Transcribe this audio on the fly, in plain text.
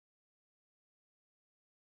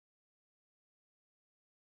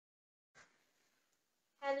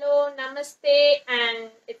Hello, namaste, and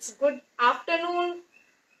it's good afternoon,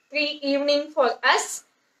 evening for us.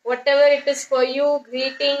 Whatever it is for you,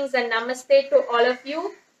 greetings and namaste to all of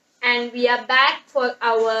you. And we are back for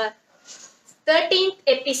our 13th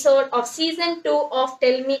episode of season 2 of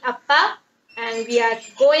Tell Me Appa. And we are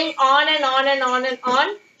going on and on and on and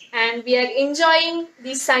on. And we are enjoying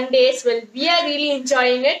these Sundays. Well, we are really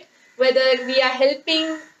enjoying it. Whether we are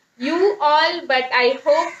helping you all, but I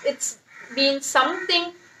hope it's been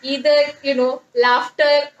something, either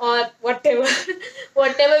laughter or whatever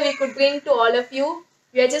whatever we could bring to all of you.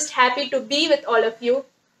 We are just happy to be with all of you.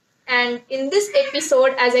 And in this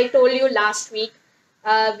episode, as I told you last week,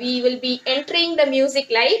 we will be entering the music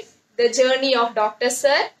life, the journey of Dr.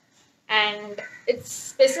 Sir, and it's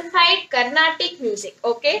specified Carnatic music.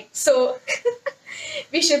 Okay, so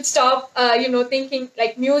we should stop, thinking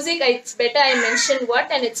like music. It's better I mention what,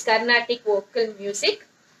 and it's Carnatic vocal music.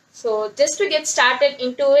 So just to get started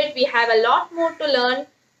into it, we have a lot more to learn,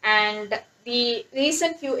 and the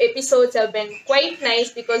recent few episodes have been quite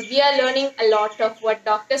nice because we are learning a lot of what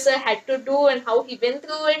Dr. Sir had to do and how he went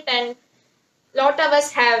through it, and a lot of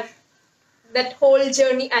us have that whole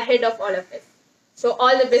journey ahead of all of us. So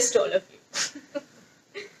all the best to all of you.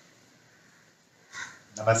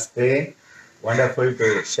 Namaste. Wonderful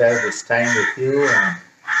to share this time with you, and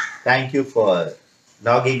thank you for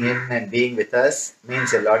logging in and being with us.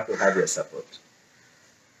 Means a lot to have your support.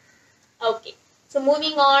 Okay, so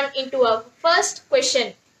moving on into our first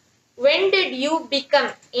question. When did you become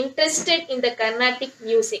interested in the Carnatic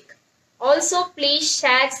music? Also, please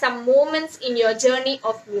share some moments in your journey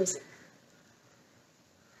of music.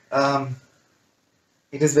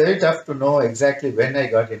 It is very tough to know exactly when I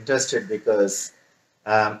got interested because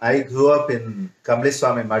I grew up in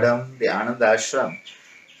Kamliswami Madam, the Ananda Ashram,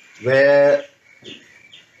 where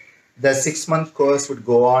the 6-month course would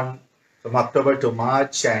go on from October to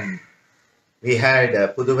March, and we had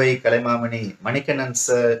Puduvai Kalaimamani Manikannan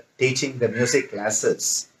sir teaching the music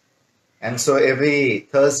classes. And so every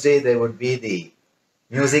Thursday there would be the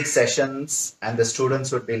music sessions, and the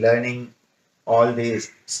students would be learning all these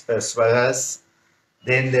swaras.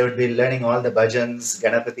 Then they would be learning all the bhajans,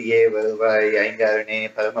 Ganapatiye, Valvai,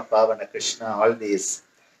 Aingarane, Paramapavana Krishna, all these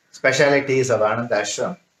specialities of Ananda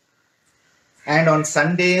Ashram. And on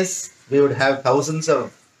Sundays, we would have thousands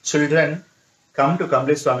of children come to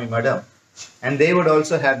Kamliswami Madam, and they would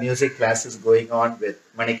also have music classes going on with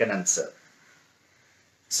Manikannan sir.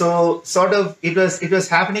 So sort of it was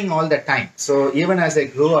happening all the time. So even as I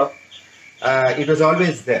grew up, it was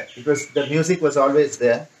always there. The music was always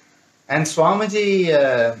there. And Swamiji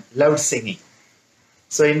loved singing.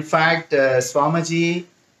 So in fact, Swamiji,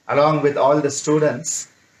 along with all the students,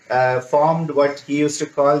 formed what he used to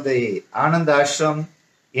call the Ananda Ashram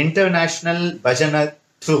International Bhajana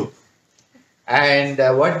Troupe. And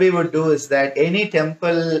what we would do is that any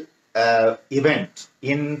temple event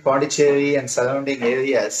in Pondicherry and surrounding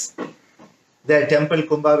areas, the temple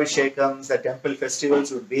Kumbhabhishekams, the temple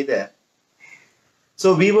festivals would be there.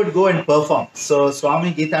 So we would go and perform. So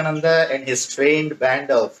Swami Geetananda and his trained band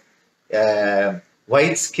of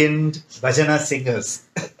white-skinned bhajana singers,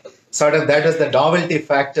 sort of that was the novelty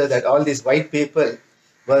factor, that all these white people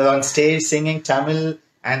were on stage singing Tamil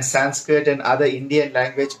and Sanskrit and other Indian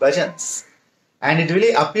language bhajans. And it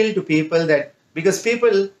really appealed to people, that because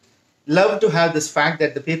people love to have this fact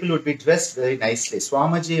that the people would be dressed very nicely.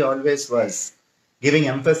 Swamiji always was giving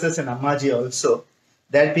emphasis, and Ammaji also,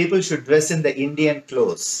 that people should dress in the Indian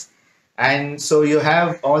clothes. And so you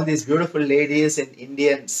have all these beautiful ladies in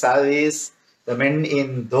Indian saris, the men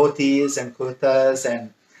in dhotis and kurtas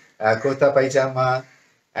and kurta pajama,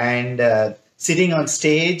 and sitting on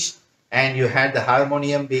stage, and you had the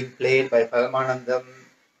harmonium being played by Paramanandam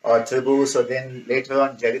or Tribu, so then later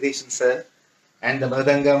on Jagadishan sir, and the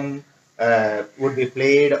mridangam would be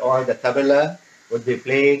played, or the tabla would be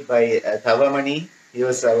played by Thavamani. He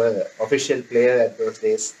was our official player at those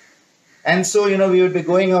days. And so, we would be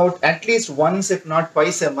going out at least once, if not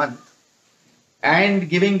twice a month, and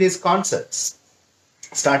giving these concerts,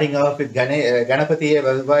 starting off with Ganapatiye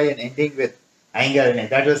Valvai and ending with Aingarane.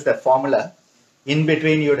 That was the formula. In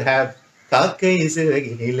between, you'd have Kakai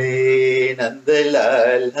Siraginile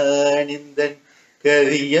Nandalal Hanindan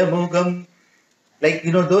Kariyamugam. Like,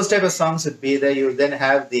 those type of songs would be there. You would then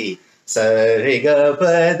have the Sariga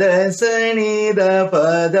Pada Sanida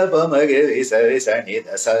Pada Pamagari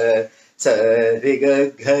Sanida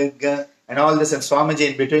Sariga Gaga, and all this, and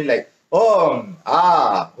Swamiji in between, like Om,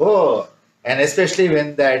 Ah, Oh. And especially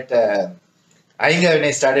when that Ainga when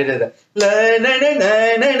I started it,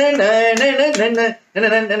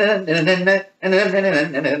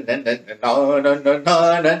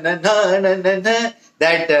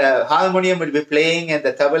 that harmonium would be playing and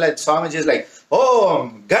the tabla and Swamiji is like,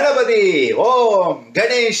 Om Ganapati, Om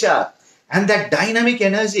Ganesha, and that dynamic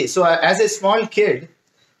energy. So as a small kid,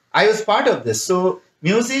 I was part of this. So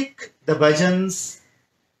music, the bhajans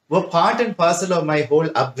were part and parcel of my whole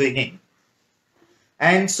upbringing.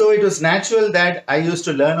 And so it was natural that I used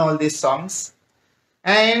to learn all these songs.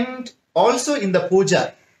 And also in the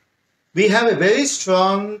puja, we have a very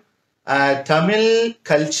strong Tamil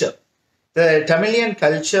culture. The Tamilian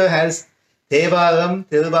culture has Devaram,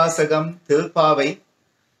 Tiruvasagam, Tirupavai,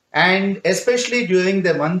 and especially during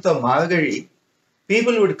the month of Margazhi,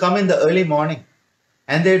 people would come in the early morning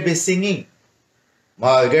and they'd be singing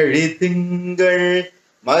Margazhi Tingal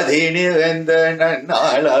Madhinirendra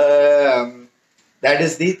Nalam. That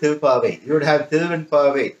is the Tirupavai. You would have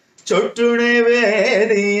Tiruvanpavai. Chottune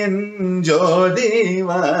Vediyan Jodi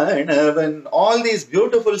Vanavan. All these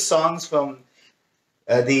beautiful songs from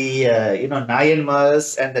the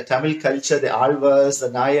Nayanmars and the Tamil culture, the Alvars, the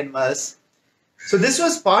Nayanmars. So this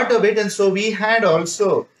was part of it, and so we had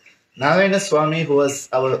also Narayana Swami, who was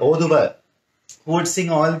our Odubar, who would sing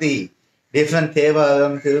all the different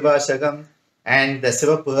Thevaram, Tiruvashagam, and the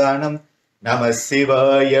Sivapuranam. Namah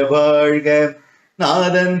Shivaya Varga,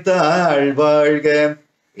 Nadantal Varga,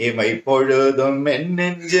 Imai Podudum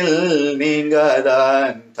Menninjil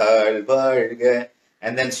Ningadan Tal Varga.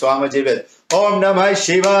 And then Swamiji will, Om Namah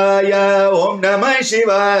Shivaya, Om Namah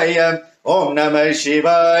Shivaya, Om Namah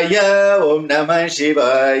Shivaya, Om Namah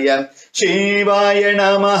Shivaya, Shivaya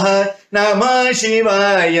Namaha, Namah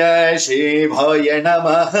Shivaya, Shivaya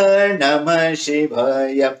Namaha, Namah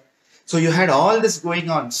Shivaya. So you had all this going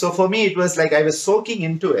on. So for me, it was like I was soaking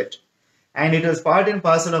into it. And it was part and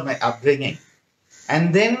parcel of my upbringing.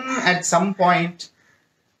 And then at some point,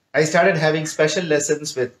 I started having special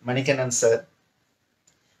lessons with Manikannan sir,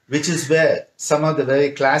 which is where some of the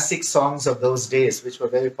very classic songs of those days, which were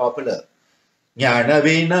very popular. Jnana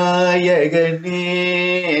Vinayagane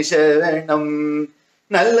Sharanam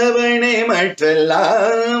Nallavane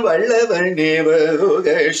Matrallam Vallavane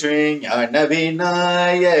Varuga Shri Jnana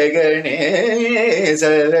Vinayagane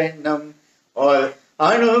Sharanam, or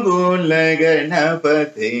Anugula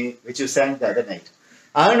Ganapati, which you sang the other night.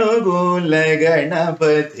 Anugula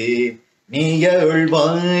Ganapati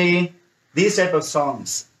Niyarulvai. These type of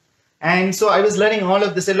songs. And so I was learning all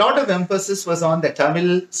of this. A lot of emphasis was on the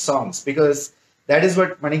Tamil songs because that is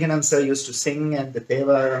what Manikannan sir used to sing, and the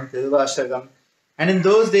Thevaram, Tiruvashagam. And in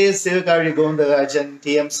those days, Sivakari Gondarajan,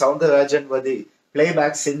 T.M. Soundarajan were the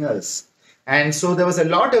playback singers. And so there was a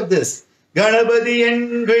lot of this. Ganapati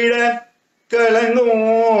Endrida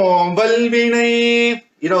Kalangom Valvinai.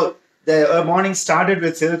 You know, the morning started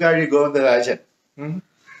with Sivakari Gondarajan.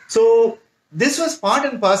 So this was part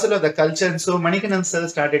and parcel of the culture, and so Manikannan sir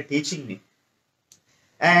started teaching me.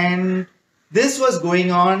 And this was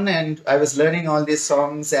going on, and I was learning all these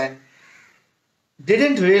songs and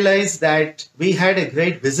didn't realize that we had a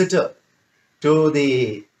great visitor to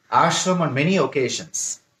the ashram on many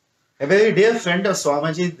occasions. A very dear friend of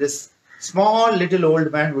Swamiji, this small little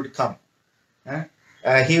old man would come.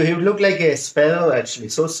 He would look like a sparrow actually,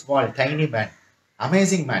 so small, tiny man,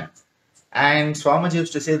 amazing man. And Swamiji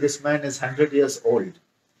used to say this man is 100 years old.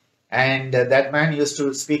 And that man used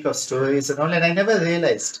to speak of stories and all, and I never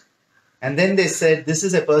realized. And then they said, this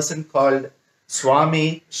is a person called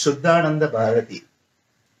Swami Shuddhananda Bharati.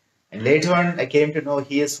 And later on, I came to know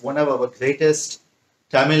he is one of our greatest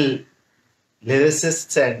Tamil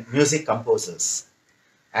lyricists and music composers.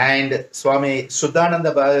 And Swami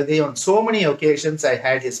Shuddhananda Bharati, on so many occasions, I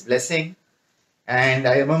had his blessing. And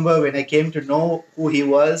I remember when I came to know who he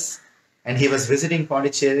was, and he was visiting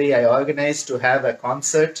Pondicherry, I organized to have a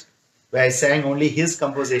concert where I sang only his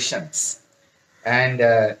compositions. And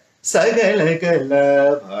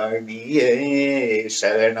Sagalakala Bharniye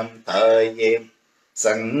Sharanam Taye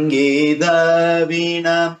Sangeeta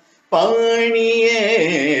Veena Parniye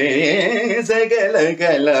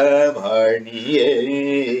Sagalakala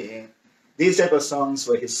Bharniye. These type of songs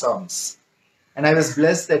were his songs. And I was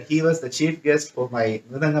blessed that he was the chief guest for my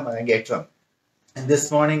Mridangam Arangetram. And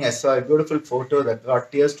this morning I saw a beautiful photo that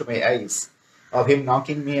brought tears to my eyes of him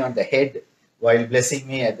knocking me on the head while blessing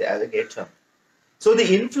me at the Arangetram. So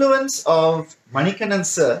the influence of Manikannan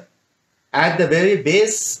sir at the very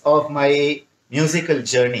base of my musical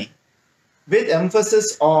journey, with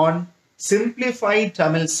emphasis on simplified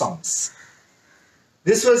Tamil songs.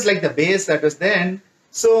 This was like the base that was then.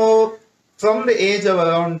 So from the age of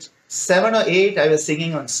around 7 or 8, I was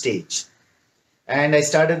singing on stage. And I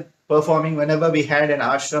started performing whenever we had an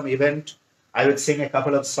ashram event. I would sing a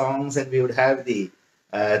couple of songs, and we would have the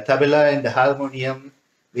tabla and the harmonium.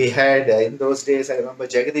 We had, in those days, I remember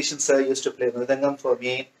Jagadishan sir used to play mridangam for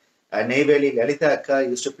me. Neyveli Lalita Akka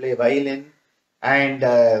used to play violin.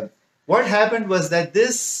 And what happened was that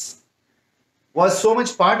this was so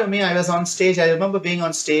much part of me. I was on stage. I remember being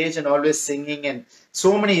on stage and always singing, and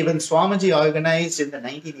so many, even Swamiji organized in the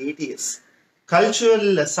 1980s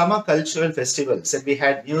summer cultural festivals, and we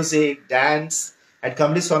had music, dance at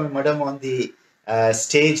Kamli Swami Madam on the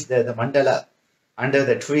stage there, the mandala under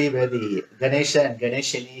the tree where the Ganesha and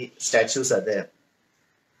Ganeshini statues are there.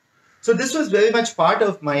 So this was very much part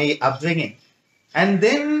of my upbringing. And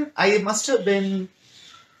then I must have been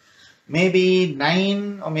maybe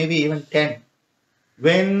 9 or maybe even 10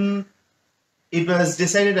 when it was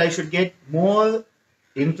decided I should get more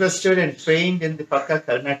interested and trained in the Pakka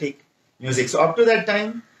Carnatic music. So up to that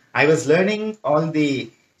time, I was learning all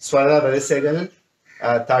the Swara Varisegal,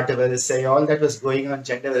 Thata Varisai, all that was going on,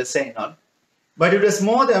 Chanda Varisai and all. But it was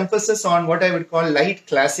more the emphasis on what I would call light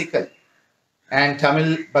classical and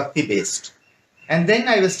Tamil Bhakti based. And then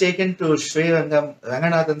I was taken to Sri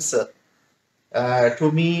Ranganathan sir,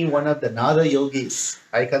 to me one of the Nada yogis.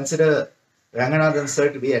 I consider Ranganathan sir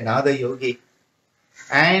to be a Nada yogi.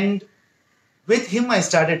 And with him I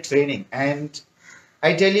started training. And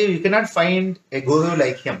I tell you, you cannot find a guru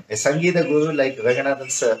like him, a Sangeeta guru like Ranganathan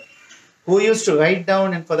sir, who used to write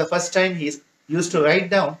down, and for the first time he used to write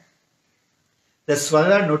down the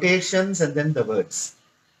swara notations and then the words.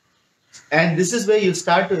 And this is where you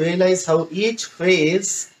start to realize how each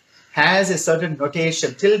phrase has a certain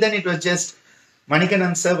notation. Till then it was just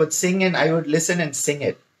Manikandan sir would sing and I would listen and sing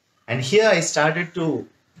it. And here I started to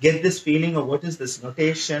get this feeling of what is this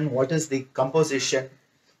notation, what is the composition.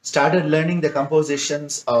 Started learning the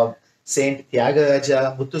compositions of Saint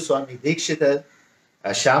Tyagaraja, Muthuswami Dikshita,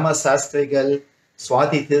 Shama Sastrigal,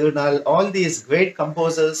 Swati Thirunal, all these great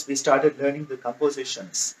composers, we started learning the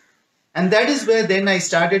compositions. And that is where then I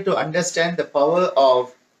started to understand the power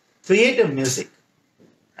of creative music.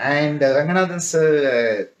 And Ranganathan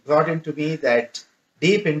sir brought into me that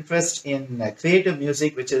deep interest in creative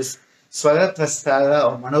music, which is Swara Prastara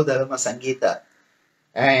or Manodharma Sangeeta.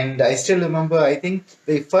 And I still remember, I think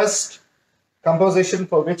the first composition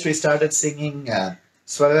for which we started singing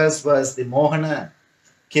swaras was the Mohana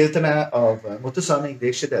Kirtana of Muthuswami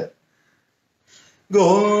Dikshita.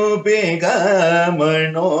 Gopika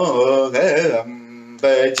Manoharam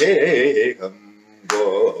Bhajeham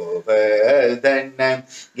Govardhanam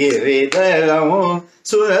Giridharam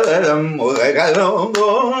Suravaram Muragaram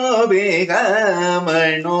Gopika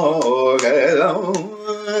Manoharam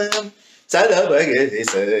Sadabagari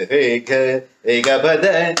Sarega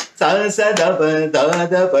Regapada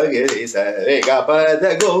Sasadabadadabagari Saregapada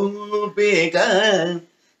Gopika.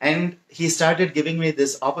 And he started giving me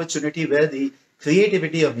this opportunity where the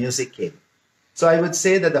creativity of music came. So I would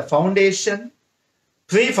say that the foundation,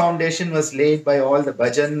 pre-foundation was laid by all the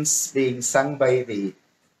bhajans being sung by the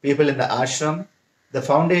people in the ashram, the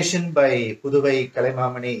foundation by Puduvai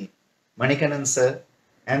Kalaimamani Manikandan sir,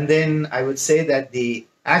 and then I would say that the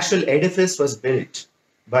actual edifice was built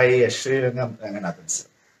by Sri Ranganathan sir.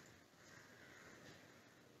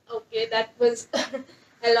 Okay, that was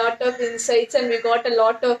a lot of insights, and we got a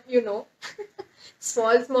lot of,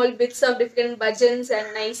 small bits of different bhajans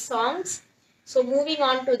and nice songs. So moving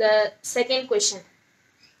on to the second question.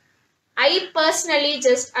 I personally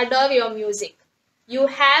just adore your music. You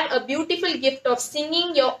have a beautiful gift of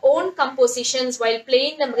singing your own compositions while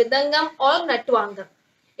playing the mridangam or natwangam.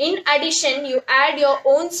 In addition, you add your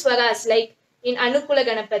own swaras like in Anukula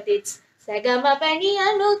Ganapati. It's Sagamapani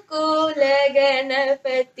Anukula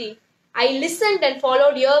Ganapati. I listened and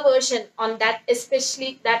followed your version on that,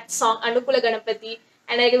 especially that song Anukula Ganapati.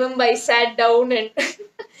 And I remember I sat down and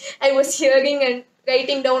I was hearing and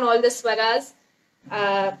writing down all the swaras.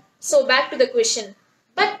 So back to the question.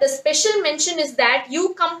 But the special mention is that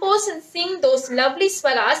you compose and sing those lovely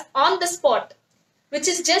swaras on the spot, which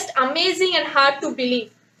is just amazing and hard to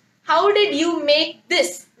believe. How did you make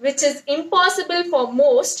this, which is impossible for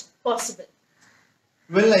most, possible?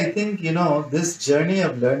 Well, I think, this journey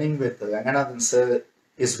of learning with Ranganathan sir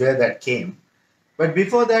is where that came. But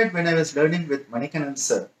before that, when I was learning with Manikandan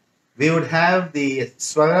sir, we would have the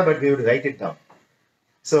swara, but we would write it down.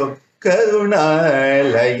 So,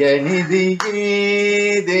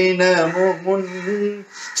 Karunalayanidiye Dinamumun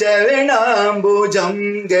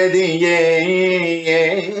Charanambujam Gadiye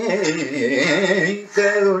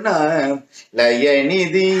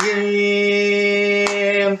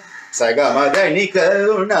Karunalayanidiye Sagamadani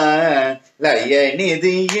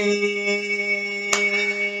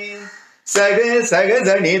Karunalayanidiye Saga saga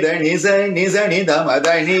zani dani zani zani dama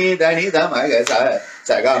dani dani dama sa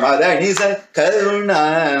saga ma dani sa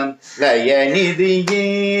karuna layani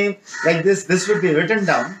diye. Like this would be written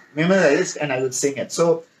down, memorized, and I would sing it.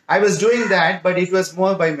 So I was doing that, but it was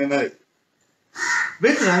more by memory.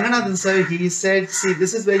 With Ranganathan sir, he said, see,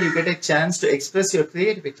 this is where you get a chance to express your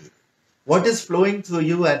creativity. What is flowing through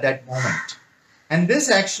you at that moment? And this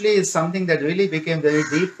actually is something that really became very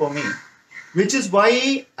deep for me, which is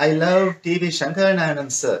why I love TV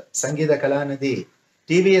Shankaranarayanan sir, Sangeeta Kalanidhi,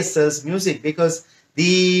 TVS sir's music, because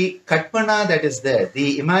the katpana that is there,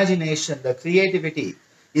 the imagination, the creativity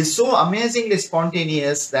is so amazingly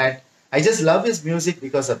spontaneous that I just love his music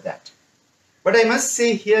because of that. But I must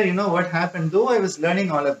say here, you know what happened, though I was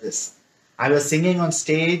learning all of this, I was singing on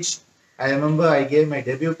stage. I remember I gave my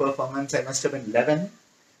debut performance, I must have been 11,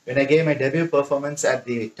 when I gave my debut performance at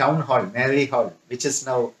the town hall, Mary Hall, which is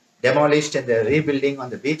now demolished and they're rebuilding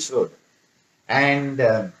on the beach road. And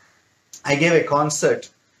I gave a concert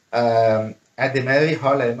at the Mary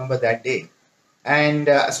Hall, I remember that day. And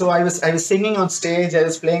so I was singing on stage, I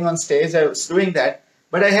was playing on stage, I was doing that,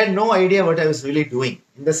 but I had no idea what I was really doing,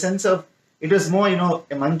 in the sense of, it was more, you know,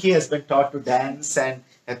 a monkey has been taught to dance and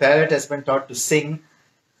a parrot has been taught to sing.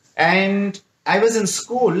 And I was in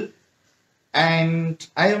school, and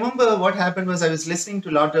I remember what happened was I was listening to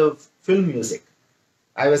a lot of film music.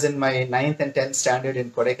 I was in my 9th and 10th standard in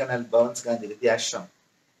Kodaikanal Bhavans Gandhi Vidyashram,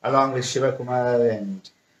 along with Shiva Kumar and,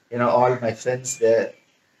 you know, all my friends there.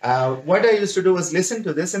 What I used to do was listen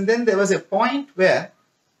to this, and then there was a point where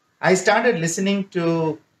I started listening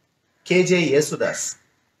to KJ Yesudas.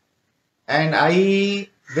 And I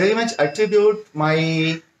very much attribute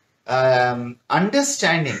my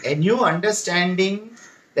understanding, a new understanding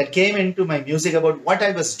that came into my music about what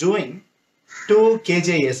I was doing, to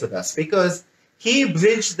KJ Yesudas, because he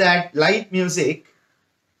bridged that light music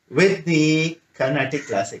with the Carnatic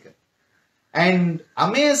classical. And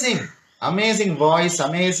amazing voice,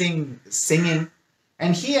 amazing singing.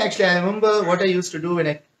 And he actually, I remember what I used to do when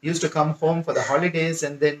I used to come home for the holidays,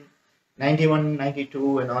 and then 91,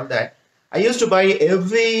 92 and all that. I used to buy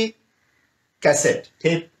every cassette,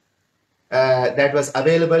 tape that was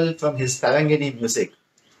available from his Tarangini music.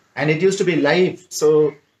 And it used to be live.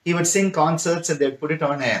 So he would sing concerts and they'd put it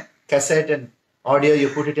on a cassette and audio, you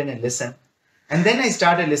put it in and listen. And then I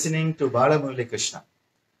started listening to Balamurali Krishna.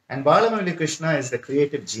 And Balamurali Krishna is the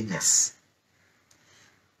creative genius.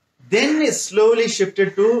 Then it slowly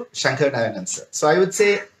shifted to Shankaranarayanan sir. So I would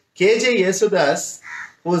say KJ Yesudas,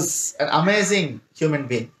 who's an amazing human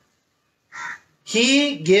being,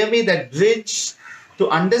 he gave me that bridge to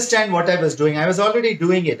understand what I was doing. I was already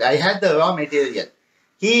doing it. I had the raw material.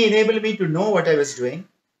 He enabled me to know what I was doing.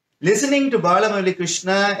 Listening to Balamurali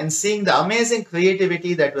Krishna and seeing the amazing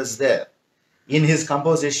creativity that was there in his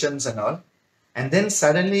compositions and all. And then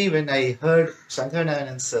suddenly when I heard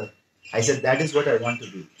Shankaranarayanan sir, I said, that is what I want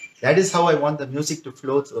to be. That is how I want the music to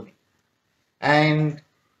flow through me. And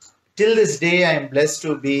till this day, I am blessed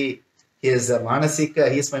to be his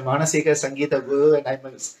Manasika. He is my Manasika Sangeeta Guru, and I'm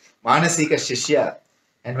a Manasika Shishya.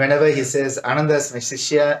 And whenever he says, Ananda is my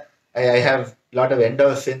Shishya, I have a lot of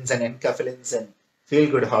endorphins and enkephalins and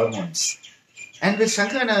feel-good hormones. And with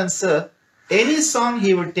Shankaranarayanan sir, any song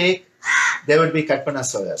he would take, there would be Katpana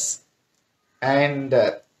Swaras. And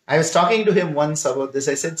I was talking to him once about this.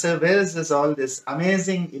 I said, sir, where is all this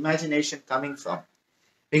amazing imagination coming from?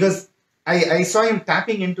 Because I saw him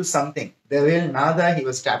tapping into something, the real nada he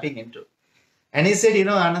was tapping into. And he said, you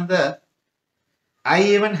know, Ananda, I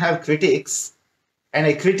even have critics, and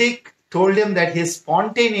a critic told him that his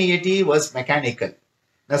spontaneity was mechanical.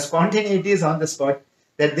 Now, spontaneity is on the spot,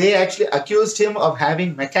 that they actually accused him of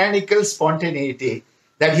having mechanical spontaneity,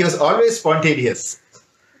 that he was always spontaneous.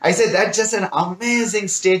 I said, that's just an amazing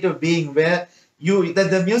state of being where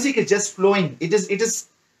the music is just flowing. It is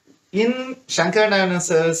in Shankaranarayanan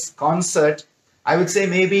sir's concert, I would say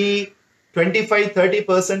maybe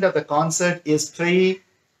 25-30% of the concert is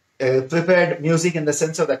prepared music in the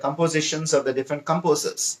sense of the compositions of the different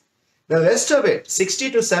composers. The rest of it,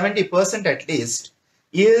 60 to 70% at least,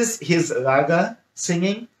 is his raga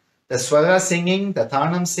singing, the swara singing, the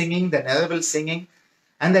thanam singing, the neraval singing.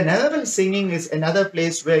 And the neraval singing is another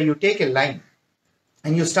place where you take a line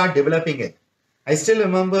and you start developing it. I still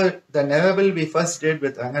remember the neraval we first did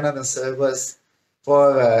with Ranganathan sir was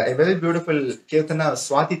for a very beautiful Kirtana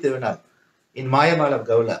Swati Tirunal in Mayamal of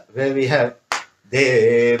Gaula, where we have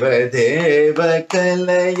Deva Deva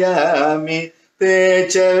Kalayami Te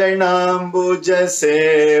Charanambuja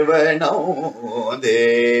Sevanam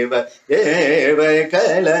Deva Deva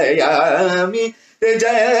Kalayami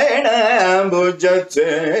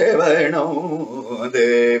Jayanambujatsevanam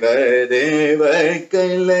Deva Deva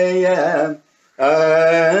Kalayam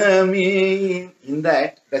Amin. In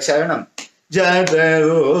that, the Sharanam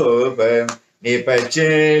Jadarupa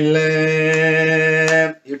Nipachela.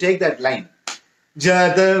 You take that line.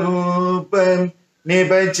 Jadarupa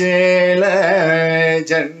Nipachela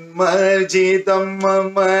Janmarjitam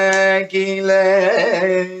Mama Kila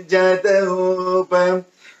Jadarupa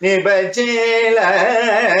Nipachela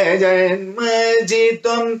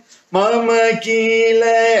Janmarjitam Mama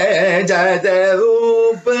Kila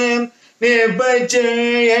Jadarupa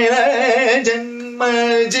Nipachela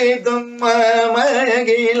Janmarjitam Mama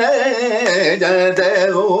Kila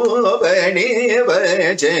Jadarupa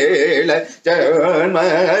Nipachela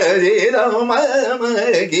Janmarjitam Mama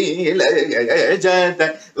Kila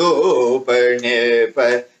Jadarupa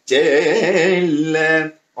Nipachela.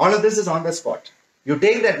 All of this is on the spot. You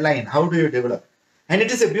take that line, how do you develop? And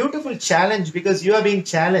it is a beautiful challenge because you are being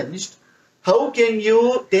challenged. How can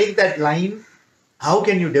you take that line? How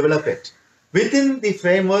can you develop it? Within the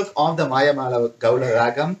framework of the Mayamala Gaula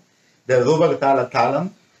Ragam, the Rubagatala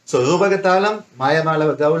Talam. So Rubagatalam,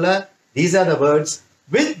 Mayamala Gaula, these are the words.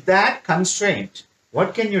 With that constraint,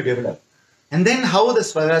 what can you develop? And then how the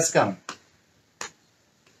swaras come?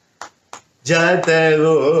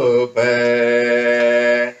 Jatarupa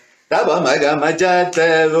Daba Magama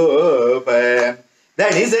Jatarupa.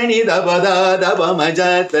 That is any Dabada Daba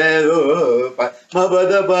Majatarupa.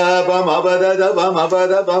 Mabada Baba Mabada Daba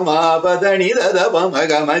Mabada Mabadani Daba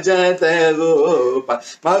Magama Jatarupa.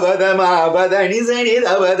 Mabada Mabadani Zani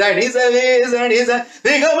Dabadani Zavizaniza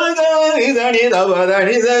Vigamagani Zani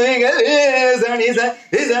Dabadani Zavizaniza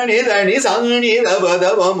Vizani Dani Sani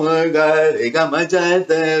Dabada Maga Vigama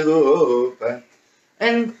Jatarupa.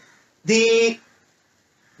 And the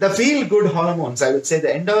feel-good hormones, I would say, the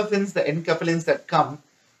endorphins, the enkephalins that come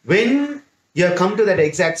when you come to that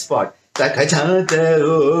exact spot.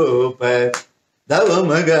 Sakajatarupa,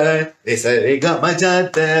 Davamaga,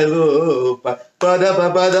 Visarigamajatarupa,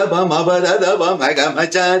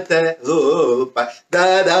 Padababadabamabadabamagamajarupa,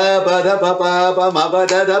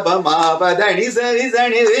 Dadabadababamabadabamabadani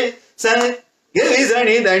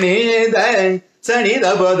Savizani Dani Sani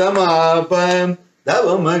Dabadamapam. When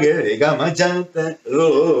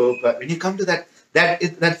you come to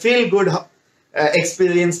that feel-good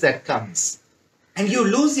experience that comes, and you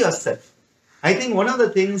lose yourself. I think one of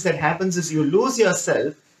the things that happens is you lose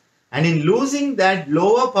yourself, and in losing that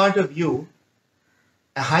lower part of you,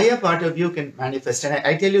 a higher part of you can manifest. And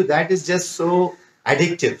I tell you, that is just so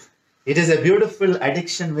addictive. It is a beautiful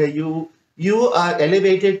addiction where you are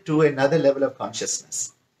elevated to another level of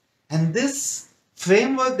consciousness. And this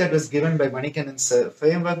framework that was given by Manikandan sir,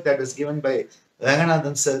 framework that was given by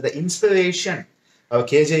Ranganathan sir, the inspiration of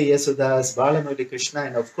K.J. Yesudas, Balayogi Krishna,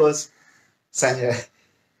 and of course,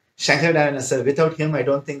 Shankaranayana sir. Without him, I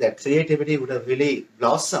don't think that creativity would have really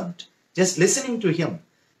blossomed. Just listening to him,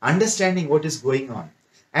 understanding what is going on.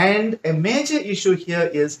 And a major issue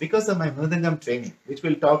here is because of my Mridangam training, which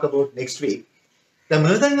we'll talk about next week. The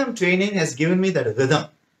Mridangam training has given me that rhythm.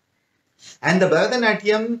 And the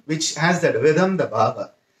Bharatanatyam, which has that rhythm, the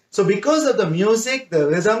bhava. So because of the music, the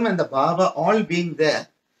rhythm and the bhava all being there,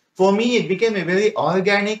 for me it became a very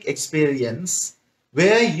organic experience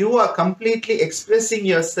where you are completely expressing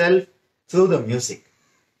yourself through the music.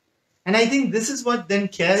 And I think this is what then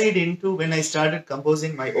carried into when I started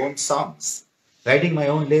composing my own songs, writing my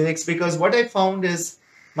own lyrics, because what I found is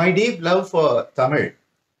my deep love for Tamil.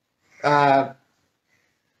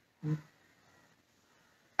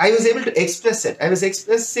 I was able to express it. I was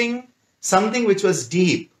expressing something which was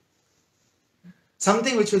deep.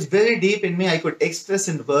 Something which was very deep in me, I could express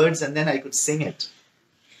in words and then I could sing it.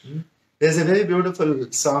 There's a very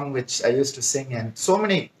beautiful song which I used to sing, and so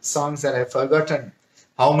many songs that I've forgotten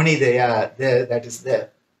how many they are there, that is there.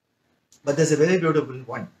 But there's a very beautiful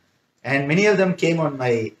one. And many of them came on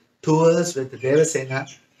my tours with Devasena.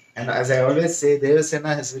 And as I always say,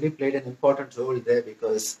 Devasena has really played an important role there,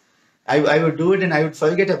 because I would do it and I would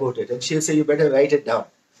forget about it. And she'll say, you better write it down.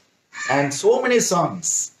 And so many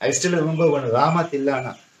songs. I still remember when Rama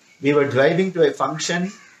Tillana, we were driving to a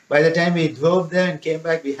function. By the time we drove there and came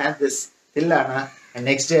back, we had this Tillana. And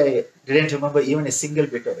next day, I didn't remember even a single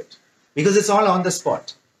bit of it, because it's all on the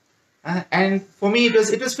spot. And for me, it was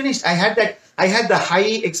finished. I had the high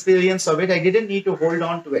experience of it. I didn't need to hold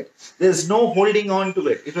on to it. There's no holding on to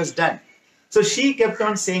it. It was done. So she kept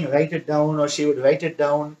on saying, write it down, or she would write it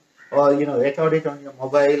down, or, record it on your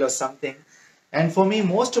mobile or something. And for me,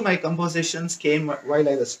 most of my compositions came while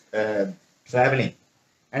I was traveling.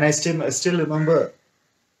 And I still remember,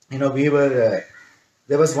 we were,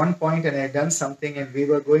 there was one point and I had done something and we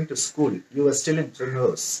were going to school. You were still in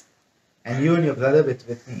Primrose and you and your brother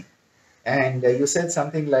with me. And you said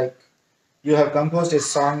something like, you have composed a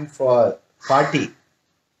song for party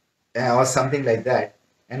or something like that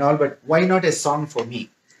and all, but why not a song for me?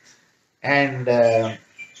 And I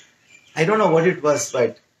don't know what it was,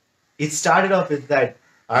 but it started off with that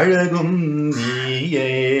Alagum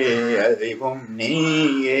niye, arivum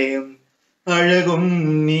niye, Alagum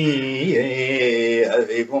niye,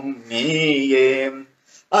 arivum niye,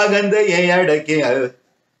 Agandaye adake,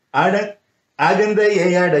 Agandaye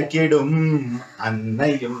adakidum,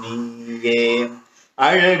 Annayum niye,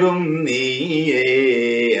 Alagum niye,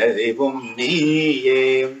 arivum niye,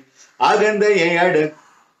 Agandaye adak,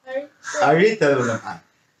 Aritharulam.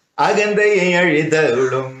 Agandaye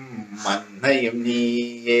aritharulam mannayum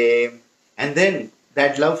niye. And then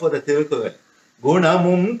that love for the Tirukural.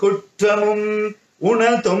 Gunamum kutramum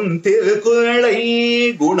unatum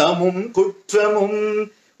Tirukuralai. Gunamum kutramum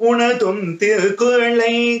unatum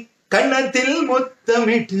Tirukuralai. Kannathil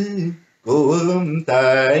muttamitu Gulum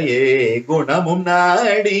taye gunamum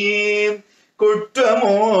nadi.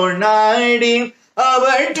 Kutramo nadi.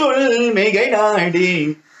 Avatul migai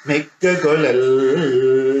nadi. Mekka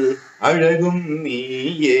kolal alagum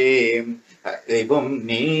niye, arivum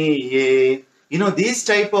niye. You know, these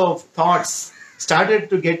type of thoughts started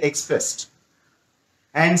to get expressed.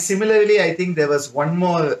 And similarly, I think there was one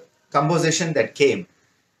more composition that came.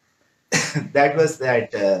 That was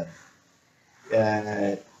that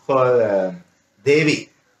for Devi.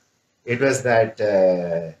 It was that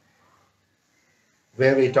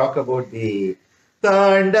where we talk about the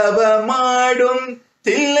Tandava Madum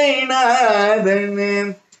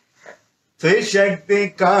Thillainadan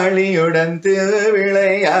Trishakti Kaliyudan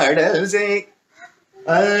Thiruvilayadal Se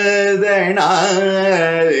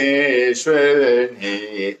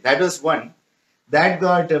Ardanareshwarane. That was one. That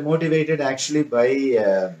got motivated actually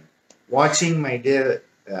by watching my dear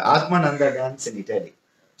Atmananda dance in Italy.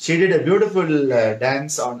 She did a beautiful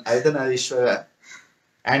dance on Ardanareshwara,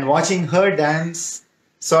 and watching her dance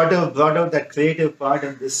sort of brought out that creative part,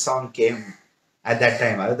 and this song came at that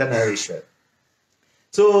time, Ardanareshwara.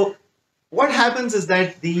 So what happens is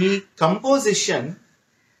that the composing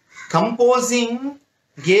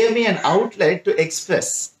gave me an outlet to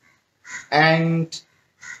express. And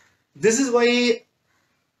this is why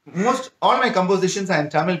all my compositions are in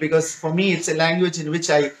Tamil, because for me it's a language in which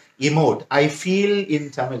I emote. I feel in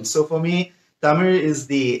Tamil. So for me, Tamil is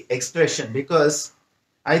the expression, because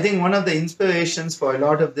I think one of the inspirations for a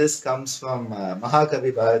lot of this comes from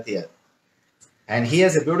Mahakavi Bharatiya. And he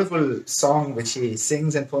has a beautiful song which he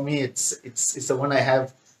sings, and for me it's the one I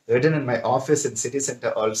have written in my office in City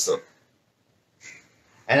Center also.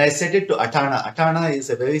 And I set it to Atana. Atana is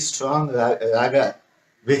a very strong raga,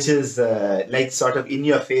 which is like sort of in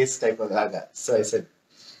your face type of raga. So I said,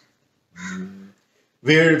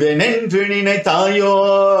 Virvenendu ninaittayo,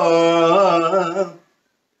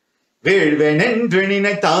 Virvenendu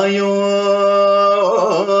ninaittayo,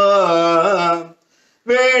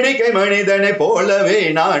 வேடிக்கை மனிதனை போலவே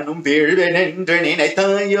நானும் வீழ்வெனென்று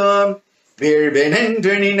நினைத்தாயோ,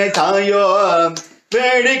 வீழ்வெனென்று நினைத்தாயோ,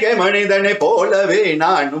 வேடிக்கை மனிதனை போலவே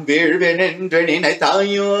நானும் வீழ்வெனென்று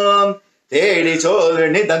நினைத்தாயோ, தேடி சோறு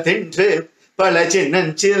நிதம் தின்று பல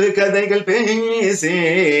சின்னஞ்சிறு கதைகள் பேசி,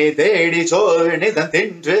 தேடி சோறு நிதம்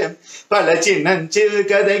தின்று பல சின்னஞ்சிறு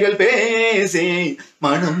கதைகள் பேசி,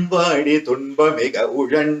 மனம் வாடி துன்பம் மிக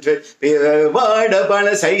உழன்று பிறர் வாட பல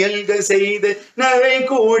செயல்கள் செய்து நரை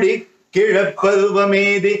கூடி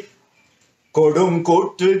கிழப்பருவமேதி கொடும்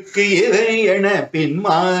கூற்றுக்கு இறை என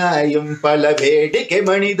பின்மாயும் பல வேடிக்கை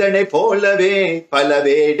மனிதனை போலவே, பல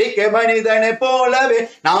வேடிக்கை மனிதனை போலவே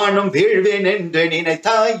நானும் வீழ்வேன் என்று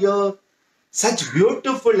நினைத்தாயோ. Such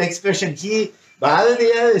beautiful expression.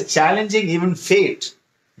 Bharatiya is challenging even fate.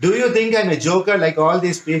 Do you think I'm a joker like all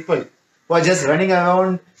these people who are just running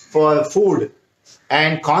around for food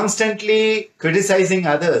and constantly criticizing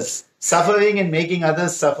others, suffering and making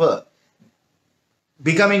others suffer,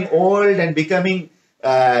 becoming old and becoming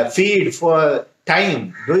feed for time?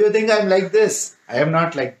 Do you think I'm like this? I am not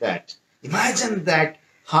like that. Imagine that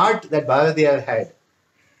heart that Bharatiya had.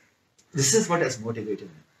 This is what has motivated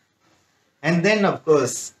me. And then, of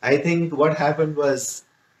course, I think what happened was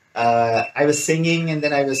I was singing and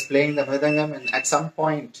then I was playing the mridangam, and at some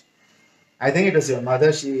point, I think it was your mother,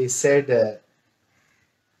 she said,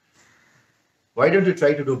 why don't you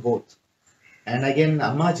try to do both? And again,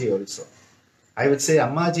 Ammaji also. I would say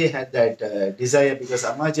Ammaji had that desire, because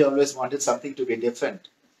Ammaji always wanted something to be different.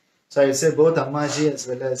 So I would say both Ammaji as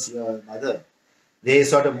well as your mother, they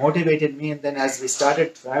sort of motivated me. And then as we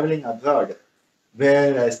started traveling abroad,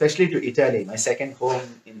 where, especially to Italy, my second home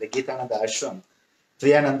in the Gitananda ashram,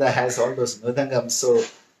 Triyananda has all those mridangams. So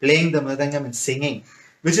playing the mridangam and singing,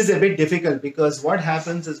 which is a bit difficult because what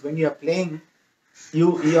happens is when you are playing,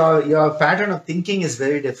 your pattern of thinking is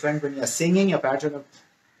very different. When you are singing, your pattern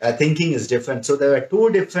of thinking is different. So there are two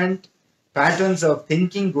different patterns of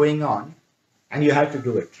thinking going on, and you have to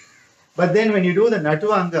do it. But then when you do the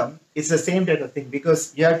Natuangam, it's the same type of thing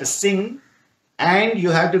because you have to sing and you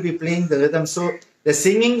have to be playing the rhythm. So the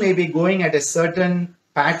singing may be going at a certain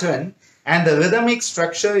pattern, and the rhythmic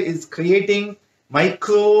structure is creating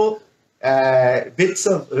micro bits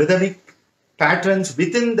of rhythmic patterns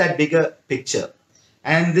within that bigger picture.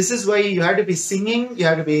 And this is why you have to be singing, you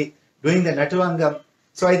have to be doing the Natuangam.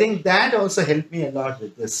 So I think that also helped me a lot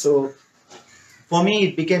with this. So for me,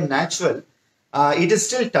 it became natural. It is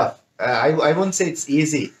still tough. I won't say it's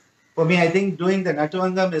easy. For me, I think doing the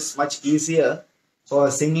Natuangam is much easier for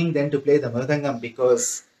singing than to play the Mridangam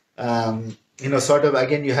because, sort of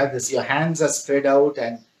again, you have this, your hands are spread out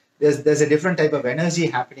and there's a different type of energy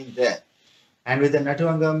happening there. And with the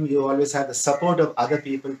Natuangam, you always have the support of other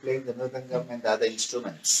people playing the Mridangam and the other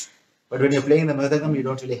instruments. But when you're playing the Mridangam, you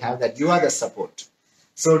don't really have that. You are the support.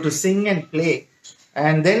 So to sing and play,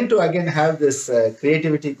 and then to again have this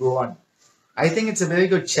creativity go on, I think it's a very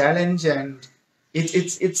good challenge, and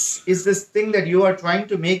it's this thing that you are trying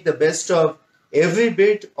to make the best of every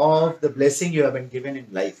bit of the blessing you have been given in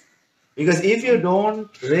life. Because if you don't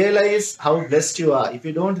realize how blessed you are, if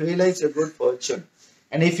you don't realize your good fortune,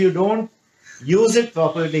 and if you don't use it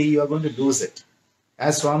properly, you are going to lose it.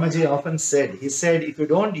 As Swamiji often said, he said, if you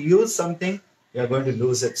don't use something, you are going to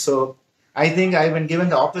lose it. So I think I've been given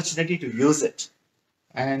the opportunity to use it.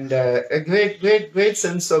 And a great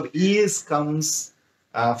sense of ease comes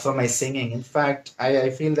from my singing. In fact,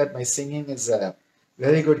 I feel that my singing is a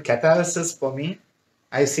very good catharsis for me.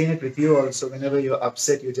 I've seen it with you also. Whenever you're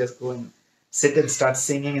upset, you just go and sit and start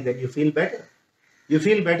singing, and then you feel better. You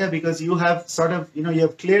feel better because you have sort of, you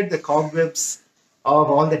have cleared the cobwebs of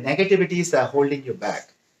all the negativities that are holding you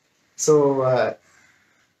back. So,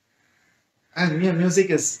 and music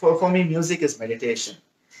is, for me, music is meditation.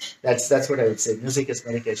 That's what I would say. Music is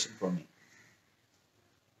meditation for me.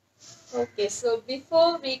 Okay, so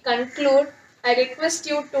before we conclude, I request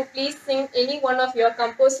you to please sing any one of your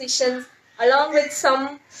compositions along with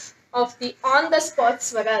some of the on-the-spot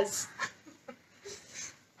swaras.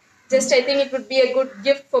 Just I think it would be a good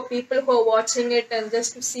gift for people who are watching it and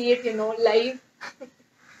just to see it, live.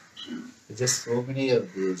 Just so many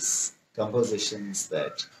of these compositions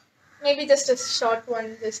that... Maybe just a short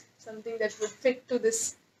one, just something that would fit to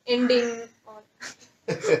this ending on.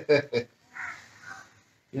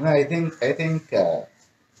 I think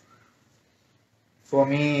for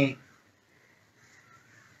me,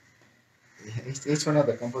 each one of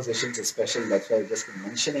the compositions is special. That's why I've just been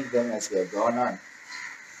mentioning them as we have gone on.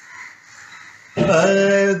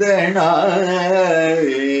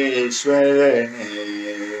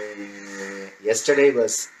 Yesterday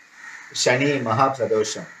was Shani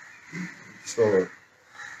Mahapradosham. So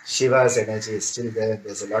Shiva's energy is still there.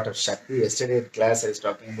 There's a lot of Shakti. Yesterday in class I was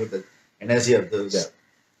talking about the energy of Durga.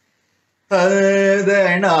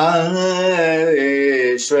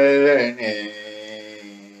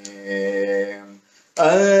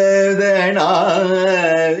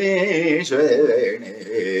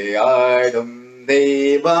 Adum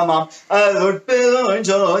Devamam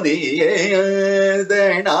Arutpilunjodiye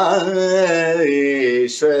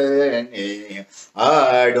Ishwarane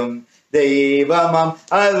Adum Devamam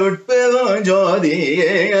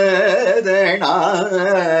Arutpilunjodiye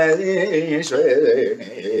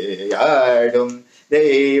Ishwarane Adum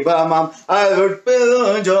Devamam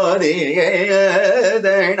Arutpilunjodiye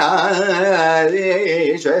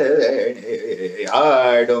Ishwarane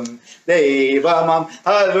Adum Devamam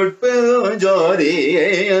Arutpilunjodiye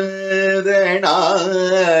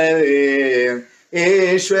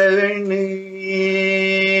Ishwarane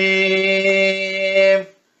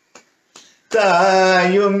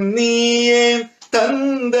Tayum Niye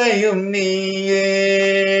Tandayum Niye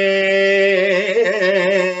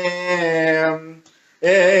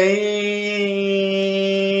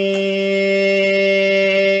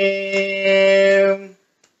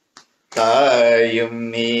Tayum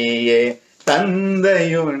Niye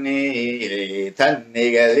Tandayum Niye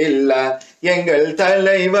Thannigarilla Engal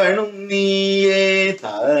Thalaivanum Niye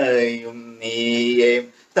Tayum Niye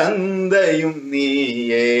Tandayum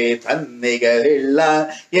Niye Thannigarilla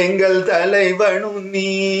Engal Thalaivanum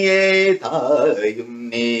Niye Tayum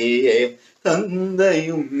Niye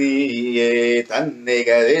Tandayum Niye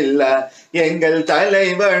Thannigarilla Engal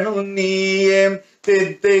Thalaivanum Niye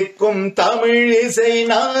தித்திக்கும் தமிழிசை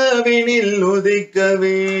நாவினில்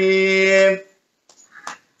உதிக்கவே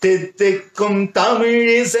தித்திக்கும்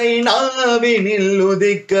தமிழிசை நாவினில்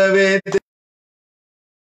உதிக்கவே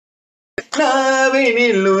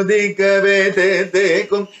நாவினில் உதிக்கவே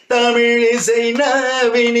தித்திக்கும் தமிழிசை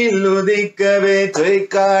நாவினில் உதிக்கவே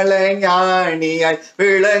துய்க்கால ஞானியாய்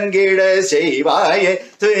விளங்கிட செய்வாயே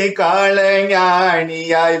துய்க்கால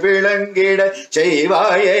ஞானியாய் விளங்கிட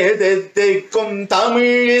செய்வாயே தித்திக்கும்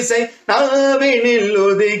Tamilisai நாவினில்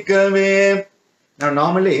உதிக்கவே. Now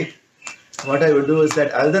normally what I would do is that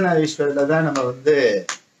Ardhanarishwarala தான் நம்ம வந்து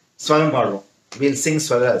ஸ்வரம் பாடுவோம். We'll sing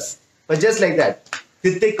swaras. But just like that.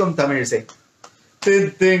 தித்திக்கும் தமிழிசை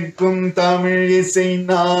தித்திக்கும் தமிழிசை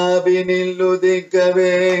நாவினில் உதிக்கவே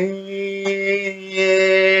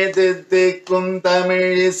தித்திக்கும்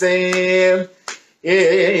தமிழிசை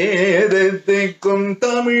தித்திக்கும்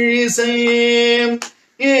தமிழிசை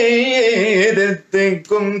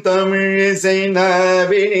தித்திக்கும் தமிழிசை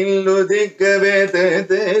நாவினில் உதிக்கவே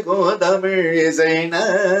தித்திக்கும் தமிழிசை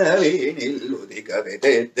நாவினில் உதிக்கவே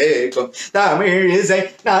தித்திக்கும் தமிழிசை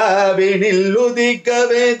நாவினில்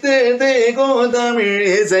உதிக்கவே தித்திக்கும்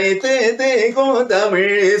தமிழிசை தித்திக்கும்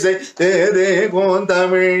தமிழிசை தித்திக்கும்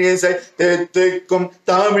தமிழிசை தித்திக்கும்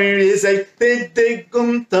தமிழிசை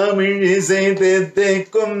தித்திக்கும் தமிழிசை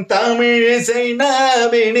தித்திக்கும் தமிழிசை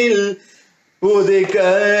நாவினில்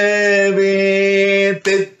உதிக்கவே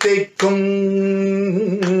தித்திக்கும்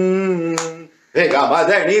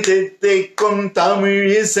வேகமதனி தித்திக்கும்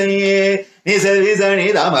தமிழிசையே நிசரிசனி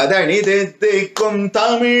தமதனி தித்திக்கும்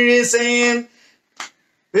தமிழிசையே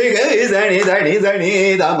விகரிசனி தனி தனி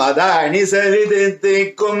தமதனி சரி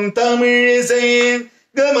தித்திக்கும் தமிழிசையே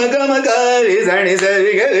கம கம கரி சனி சரி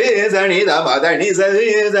கரி சனி தமதனி சரி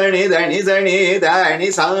சனி தனி சனி தனி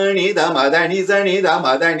சாணி தமதனி சனி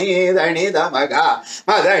தமதனி தனி தமகா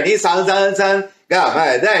மதனி சன்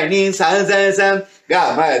கமதனி சம்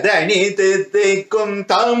கமதனி தித்திக்கும்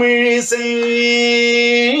Tamilisai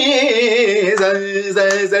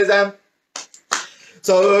some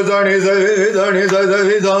so zani zani zani zani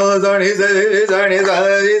zani zani zani zani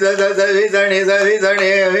zani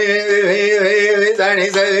zani zani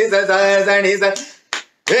zani zani zani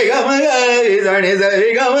Gama zani zani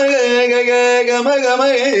gama gama gama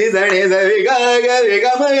zani zani gaga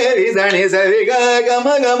gama zani zani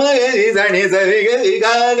gama gama zani zani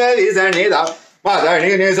gaga zani da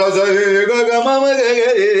Madani ni so so ga mama ga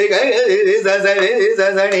za za ni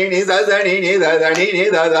ni za za ni ni za za ni ni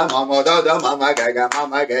za za mama da mama ga ga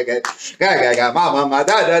mama ma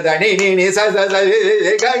da ni ni za za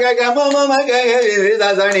ga mama ga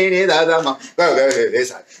za za ni ni za za mama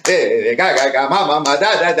ga mama ma da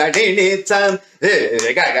ni ni sam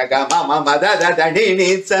ga mama ma da ni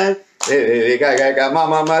ni sam ga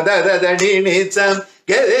mama ma da ni ni sam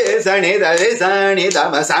Sani dani sani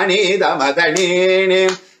dama sani dama dani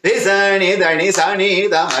sani dani sani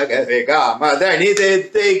dama gama dani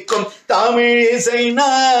தித்திக்கும் தமிழிசை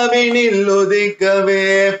நாவினில் உதிக்கவே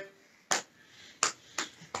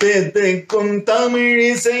தித்திக்கும்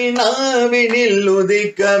தமிழிசை நாவினில்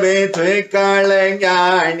உதிக்கவே துய்க்கால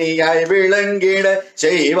ஞானியாய் விளங்கிட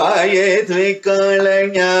செய்வாயே துய்க்கால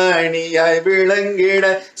ஞானியாய் விளங்கிட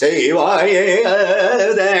செய்வாயே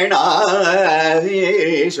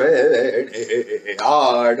அர்த்தநாரீஸ்வரனே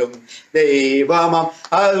ஆடும் தெய்வமாம்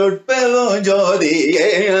அருட்பெரும் ஜோதியே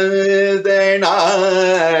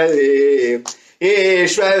அர்த்தநாரீ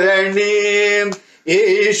ஈஸ்வரனே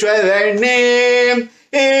ஈஸ்வரனே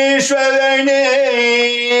ஈஸ்வரனே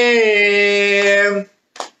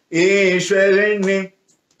ஈஸ்வரனே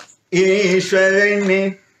ஈஸ்வரனே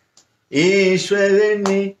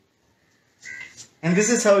ஈஸ்வரனே. And this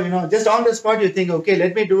is how, just on the spot you think, okay,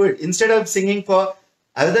 let me do it. Instead of singing for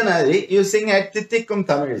Ardhanari, you sing at Tithikum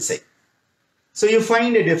Tamilisai. So you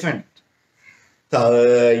find a different.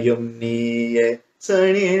 Tayum niye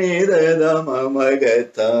sani dadama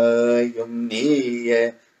magatayum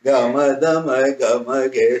niye Gama dama gama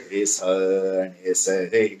geri sani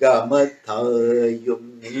sari gama thayum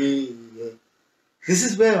niye. This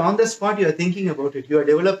is where on the spot you are thinking about it, you are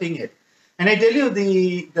developing it. And I tell you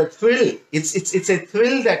the thrill, it's a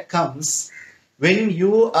thrill that comes when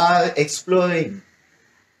you are exploring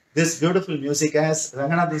this beautiful music. As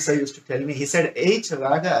Ranganathan sir used to tell me, he said each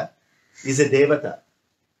raga is a devata.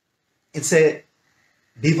 It's a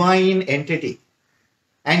divine entity.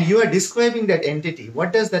 And you are describing that entity.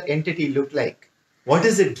 What does that entity look like? What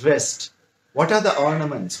is it dressed? What are the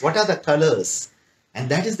ornaments? What are the colors? And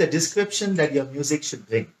that is the description that your music should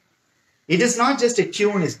bring. It is not just a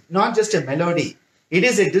tune, it's not just a melody. It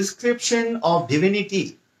is a description of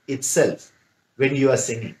divinity itself when you are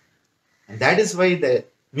singing. And that is why the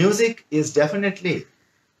music is definitely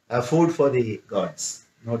food for the gods,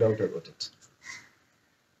 no doubt about it.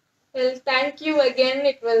 Well, thank you again.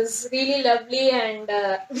 It was really lovely, and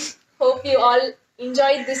hope you all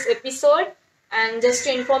enjoyed this episode. And just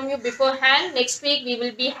to inform you beforehand, next week we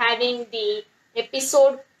will be having the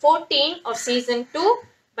episode 14 of season 2,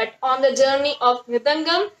 but on the journey of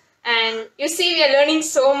Mridangam. And you see, we are learning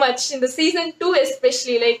so much in the season 2,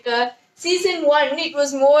 especially. Like season 1, it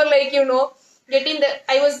was more like,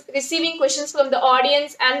 I was receiving questions from the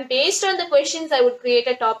audience, and based on the questions, I would create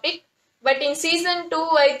a topic. But in season 2,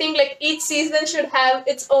 I think like each season should have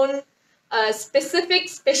its own specific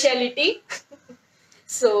speciality.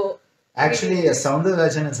 So Actually,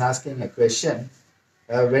 Soundarajan is asking a question.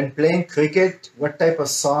 When playing cricket, what type of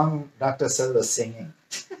song Dr. Sir was singing?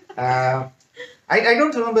 I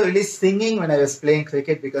don't remember really singing when I was playing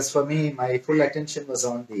cricket, because for me, my full attention was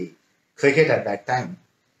on the cricket at that time.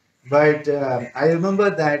 But I remember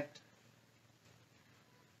that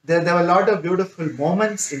there were a lot of beautiful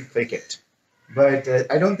moments in cricket. But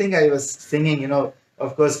I don't think I was singing,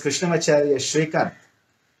 of course, Krishnamacharya Shrikant.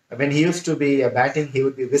 When he used to be batting, he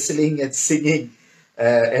would be whistling and singing,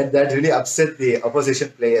 and that really upset the opposition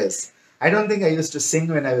players. I don't think I used to sing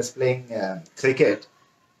when I was playing cricket,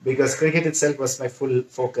 because cricket itself was my full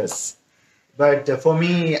focus. But for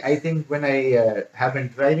me, I think when I have been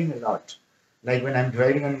driving a lot, like when I'm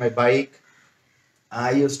driving on my bike,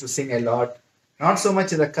 I used to sing a lot. Not so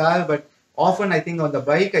much in the car, but often I think on the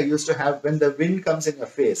bike, I used to have when the wind comes in your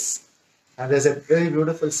face. And there's a very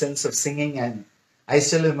beautiful sense of singing. And I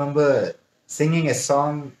still remember singing a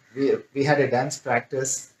song. We had a dance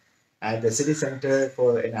practice at the city center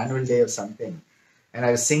for an annual day or something. And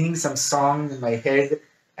I was singing some song in my head,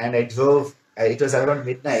 and I drove, it was around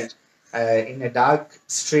midnight, in a dark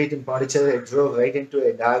street in Pondicherry. I drove right into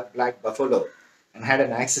a dark black buffalo and had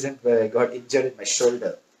an accident where I got injured in my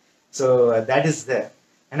shoulder. So that is there.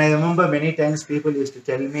 And I remember many times people used to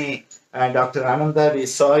tell me, Dr. Ananda, we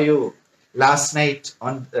saw you last night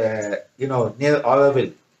on, near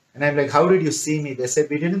Auroville. And I'm like, how did you see me? They said,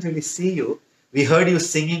 we didn't really see you. We heard you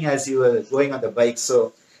singing as you were going on the bike.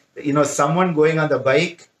 So, someone going on the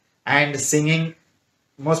bike and singing,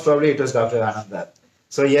 most probably it was Dr. Ananda.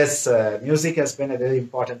 So yes, music has been a very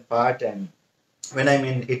important part. And when I'm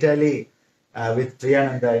in Italy with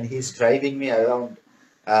Triyananda and he's driving me around,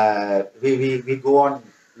 we go on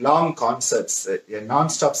long concerts,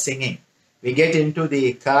 non-stop singing. We get into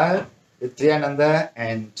the car with Triyananda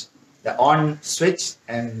and the on switch,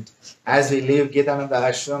 and as we leave Gitananda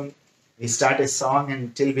Ashram, we start a song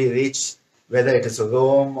until we reach, whether it is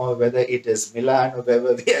Rome or whether it is Milan or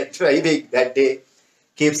wherever we are driving that day,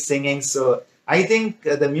 keep singing. So I think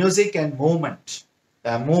the music and movement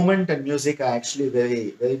and music are actually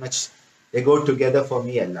very, very much, they go together for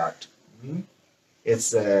me a lot.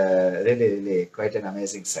 It's really, really quite an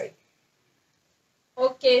amazing sight.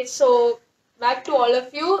 Okay, so back to all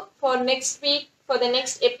of you. For next week, for the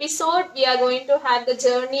next episode, we are going to have the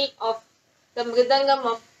journey of the Mridangam,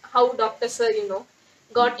 of how Dr. Sir,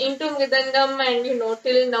 got into Mridangam, and,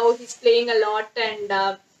 till now he's playing a lot.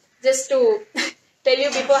 And just to tell you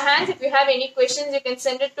beforehand, if you have any questions, you can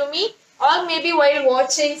send it to me. Or maybe while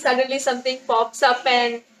watching, suddenly something pops up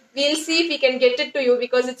and we'll see if we can get it to you,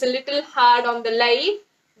 because it's a little hard on the live.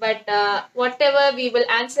 But whatever, we will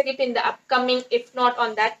answer it in the upcoming, if not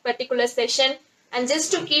on that particular session. And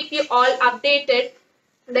just to keep you all updated,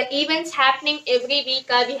 the events happening every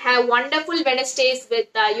week are, we have wonderful Wednesdays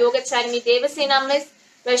with Yogacharya Devasena Miss,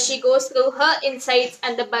 where she goes through her insights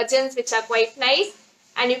and the bhajans, which are quite nice.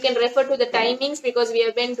 And you can refer to the timings, because we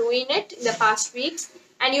have been doing it in the past weeks.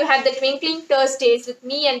 And you have the Twinkling Thursdays with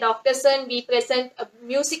me and Dr. Sun. We present a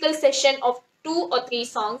musical session of 2 or 3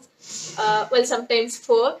 songs, sometimes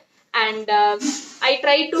 4. And I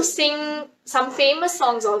try to sing some famous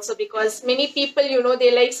songs also, because many people,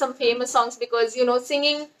 they like some famous songs, because,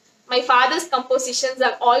 singing my father's compositions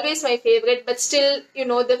are always my favorite, but still,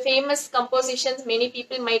 the famous compositions many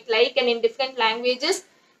people might like, and in different languages,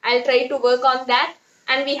 I'll try to work on that.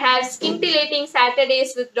 And we have scintillating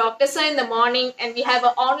Saturdays with Dr. Sir in the morning, and we have an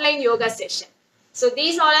online yoga session. So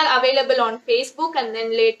these all are available on Facebook and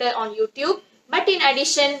then later on YouTube. But in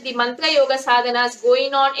addition, the Mantra Yoga Sadhanas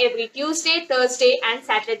going on every Tuesday, Thursday and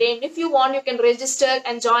Saturday. And if you want, you can register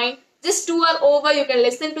and join. Just 2 are over. You can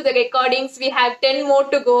listen to the recordings. We have 10 more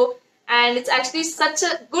to go. And it's actually such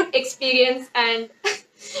a good experience. And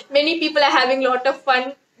many people are having a lot of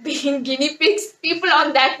fun being guinea pigs. People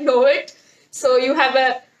on that know it. So you have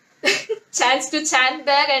a chance to chant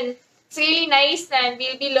there, and it's really nice. And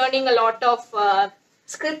we'll be learning a lot of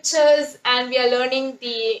scriptures, and we are learning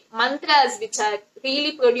the mantras, which are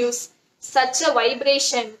really produce such a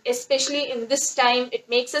vibration, especially in this time. It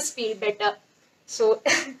makes us feel better. So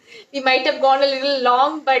we might have gone a little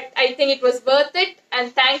long, but I think it was worth it.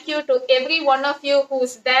 And thank you to every one of you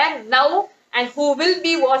who's there now and who will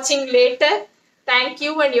be watching later. Thank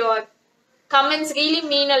you, and your comments really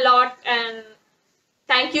mean a lot. And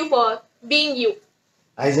thank you for being you.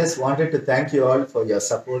 I just wanted to thank you all for your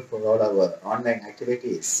support for all our online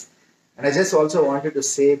activities. And I just also wanted to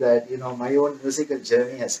say that, my own musical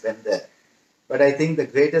journey has been there. But I think the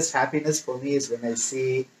greatest happiness for me is when I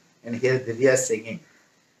see and hear Divya singing.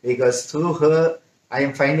 Because through her, I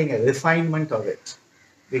am finding a refinement of it.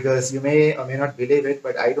 Because you may or may not believe it,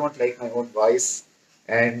 but I don't like my own voice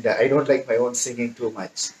and I don't like my own singing too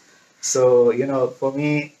much. So, for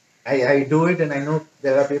me, I do it and I know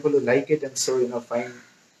there are people who like it and so, fine.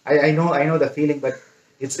 I know the feeling, but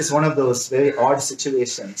it's one of those very odd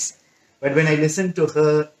situations. But when I listen to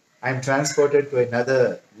her, I'm transported to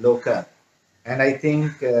another loka. And I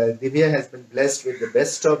think Divya has been blessed with the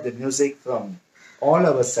best of the music from all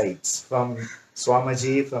our sides, from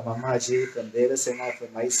Swamaji, from Ammaji, from Devasena,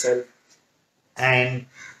 from myself. And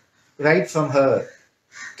right from her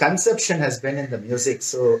conception has been in the music.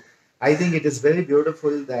 So I think it is very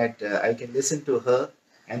beautiful that I can listen to her,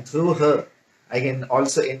 and through her, I can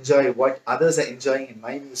also enjoy what others are enjoying in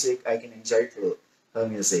my music. I can enjoy through her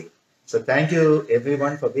music. So thank you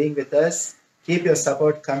everyone for being with us. Keep your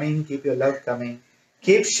support coming, keep your love coming.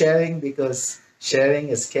 Keep sharing because sharing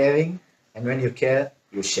is caring, and when you care,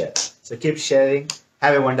 you share. So keep sharing.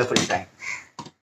 Have a wonderful time.